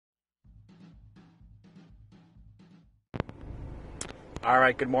All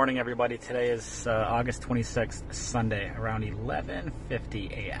right, good morning, everybody. Today is August 26th, Sunday, around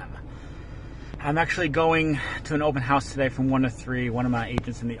 11:50 a.m. I'm actually going to an open house today from 1 to 3. One of my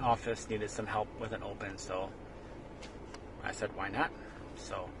agents in the office needed some help with an open, so I said, why not?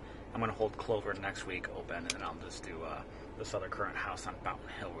 So I'm going to hold Clover next week open, and then I'll just do this other current house on Fountain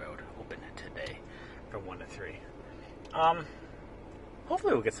Hill Road open today from 1 to 3.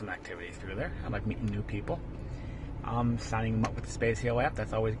 Hopefully we'll get some activity through there. I like meeting new people. Signing them up with the Spaceo app,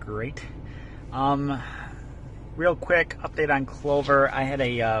 that's always great. Real quick update on Clover. I had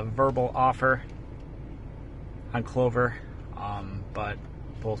a verbal offer on Clover, but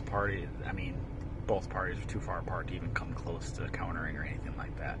both parties are too far apart to even come close to countering or anything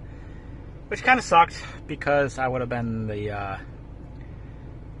like that, which kind of sucked because I would have been I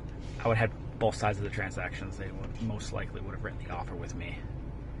would have had both sides of the transactions. They would most likely would have written the offer with me,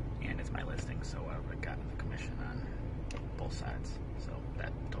 and it's my listing, so I would have gotten the commission on both sides. So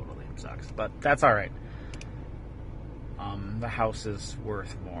that totally sucks, but that's all right. The house is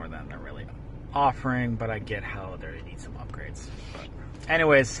worth more than they're really offering, but I get how they need some upgrades. But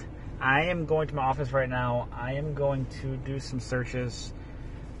anyways, I am going to my office right now. I am going to do some searches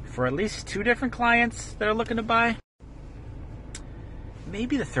for at least 2 different clients that are looking to buy.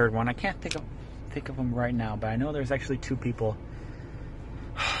 Maybe the third one. I can't think of them right now, but I know there's actually 2 people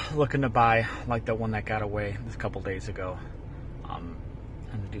looking to buy, like the one that got away this couple days ago. I'm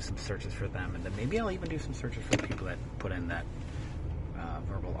going to do some searches for them, and then maybe I'll even do some searches for the people that put in that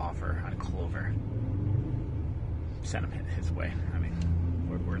verbal offer on Clover. Send him his way. I mean,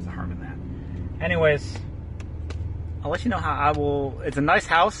 where's the harm in that? Anyways, I'll let you know how I will. It's a nice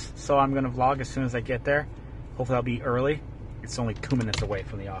house, so I'm going to vlog as soon as I get there. Hopefully I'll be early. It's only 2 minutes away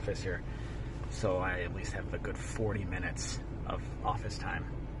from the office here, so I at least have a good 40 minutes of office time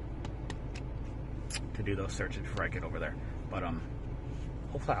to do those searches before I get over there. But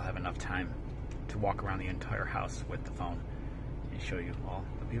hopefully I'll have enough time to walk around the entire house with the phone and show you all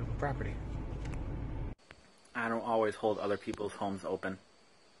the beautiful property. I don't always hold other people's homes open,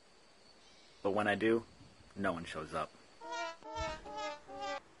 but when I do, no one shows up.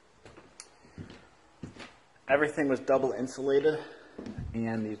 Everything was double insulated,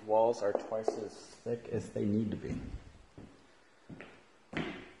 and these walls are twice as thick as they need to be.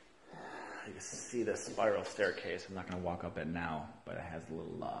 You can see the spiral staircase. I'm not going to walk up it now, but it has a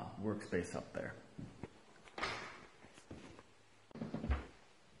little workspace up there.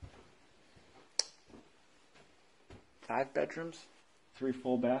 Five bedrooms, 3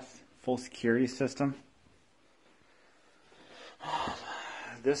 full baths, full security system.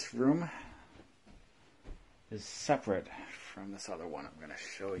 This room is separate from this other one. I'm going to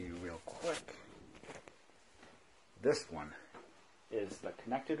show you real quick. This one is the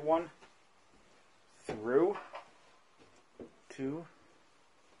connected one through to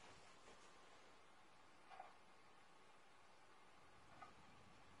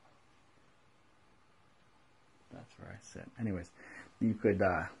that's where I sit. Anyways, you could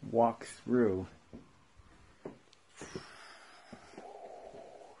walk through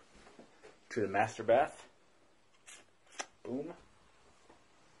to the master bath. Boom.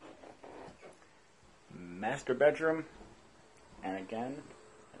 Master bedroom, and again,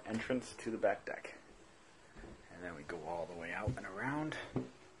 an entrance to the back deck. And then we go all the way out and around.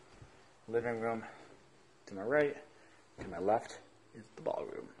 Living room to my right, to my left is the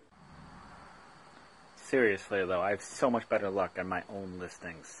ballroom. Seriously though, I have so much better luck on my own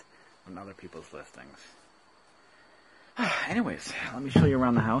listings than other people's listings. Anyways, let me show you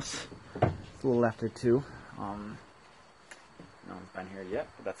around the house. It's a little after 2. No one's been here yet,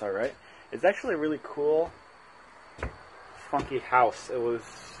 but that's alright. It's actually a really cool, funky house. It was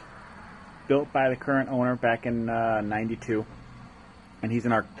built by the current owner back in 92, and he's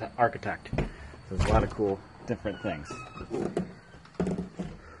an architect. So there's a lot of cool, different things.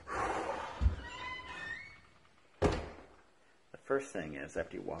 The first thing is,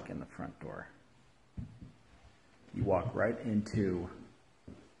 after you walk in the front door, you walk right into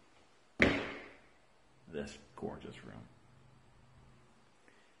this gorgeous room.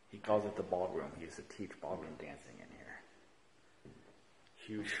 He calls it the ballroom. He used to teach ballroom dancing in here.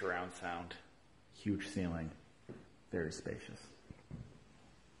 Huge surround sound, huge ceiling, very spacious.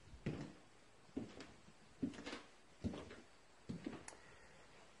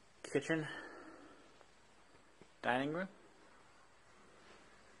 Kitchen, dining room.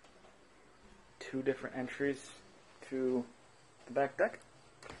 2 different entries to the back deck.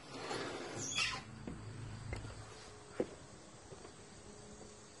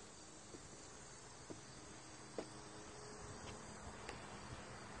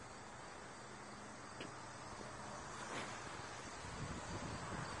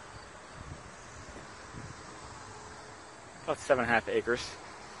 About 7.5 acres.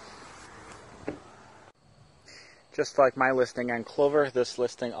 Just like my listing on Clover, this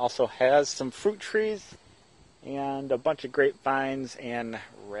listing also has some fruit trees and a bunch of grapevines and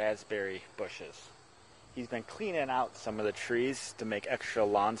raspberry bushes. He's been cleaning out some of the trees to make extra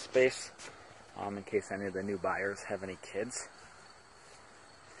lawn space in case any of the new buyers have any kids.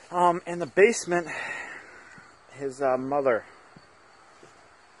 In the basement, his mother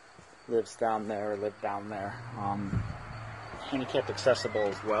lived down there. Handicapped accessible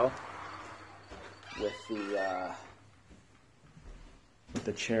as well, with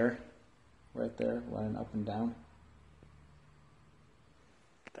the chair right there running up and down.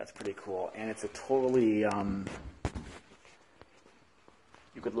 That's pretty cool, and it's a totally you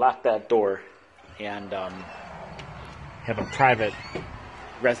could lock that door and have a private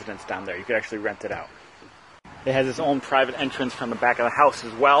residence down there. You could actually rent it out. It has its own private entrance from the back of the house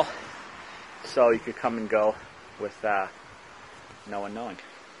as well, so you could come and go with no one knowing.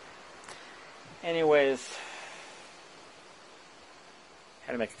 Anyways,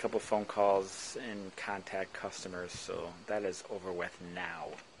 had to make a couple phone calls and contact customers, so that is over with now.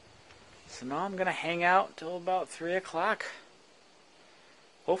 So now I'm gonna hang out till about 3 o'clock.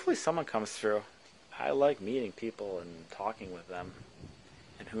 Hopefully someone comes through. I like meeting people and talking with them.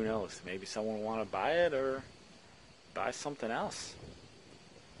 And who knows, maybe someone will want to buy it or buy something else.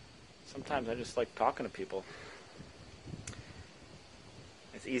 Sometimes I just like talking to people.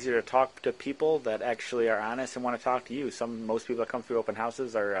 It's easier to talk to people that actually are honest and want to talk to you. Most people that come through open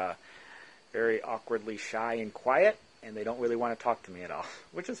houses are very awkwardly shy and quiet, and they don't really want to talk to me at all,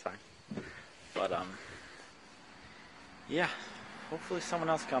 which is fine. But yeah, hopefully someone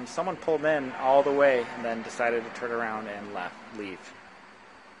else comes. Someone pulled in all the way and then decided to turn around and leave.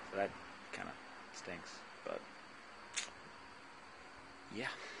 So that kind of stinks, but yeah.